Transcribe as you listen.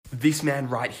This man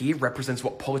right here represents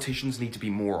what politicians need to be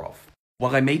more of.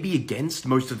 While I may be against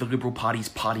most of the Liberal Party's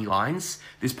party lines,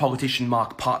 this politician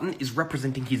Mark Parton is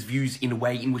representing his views in a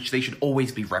way in which they should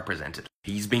always be represented.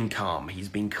 He's being calm, he's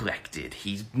being collected,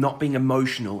 he's not being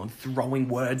emotional and throwing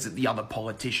words at the other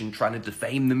politician trying to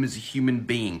defame them as a human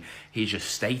being. He's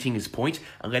just stating his point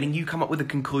and letting you come up with a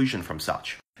conclusion from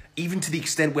such. Even to the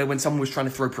extent where when someone was trying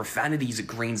to throw profanities at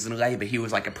Greens and Labour, he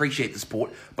was like, appreciate the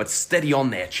support, but steady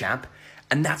on there, champ.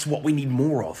 And that's what we need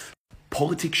more of.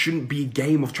 Politics shouldn't be a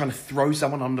game of trying to throw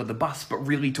someone under the bus, but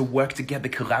really to work together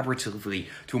collaboratively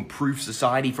to improve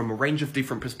society from a range of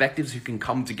different perspectives who can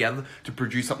come together to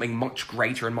produce something much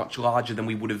greater and much larger than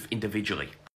we would have individually.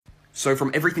 So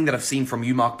from everything that I've seen from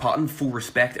you, Mark Parton, full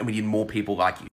respect, and we need more people like you.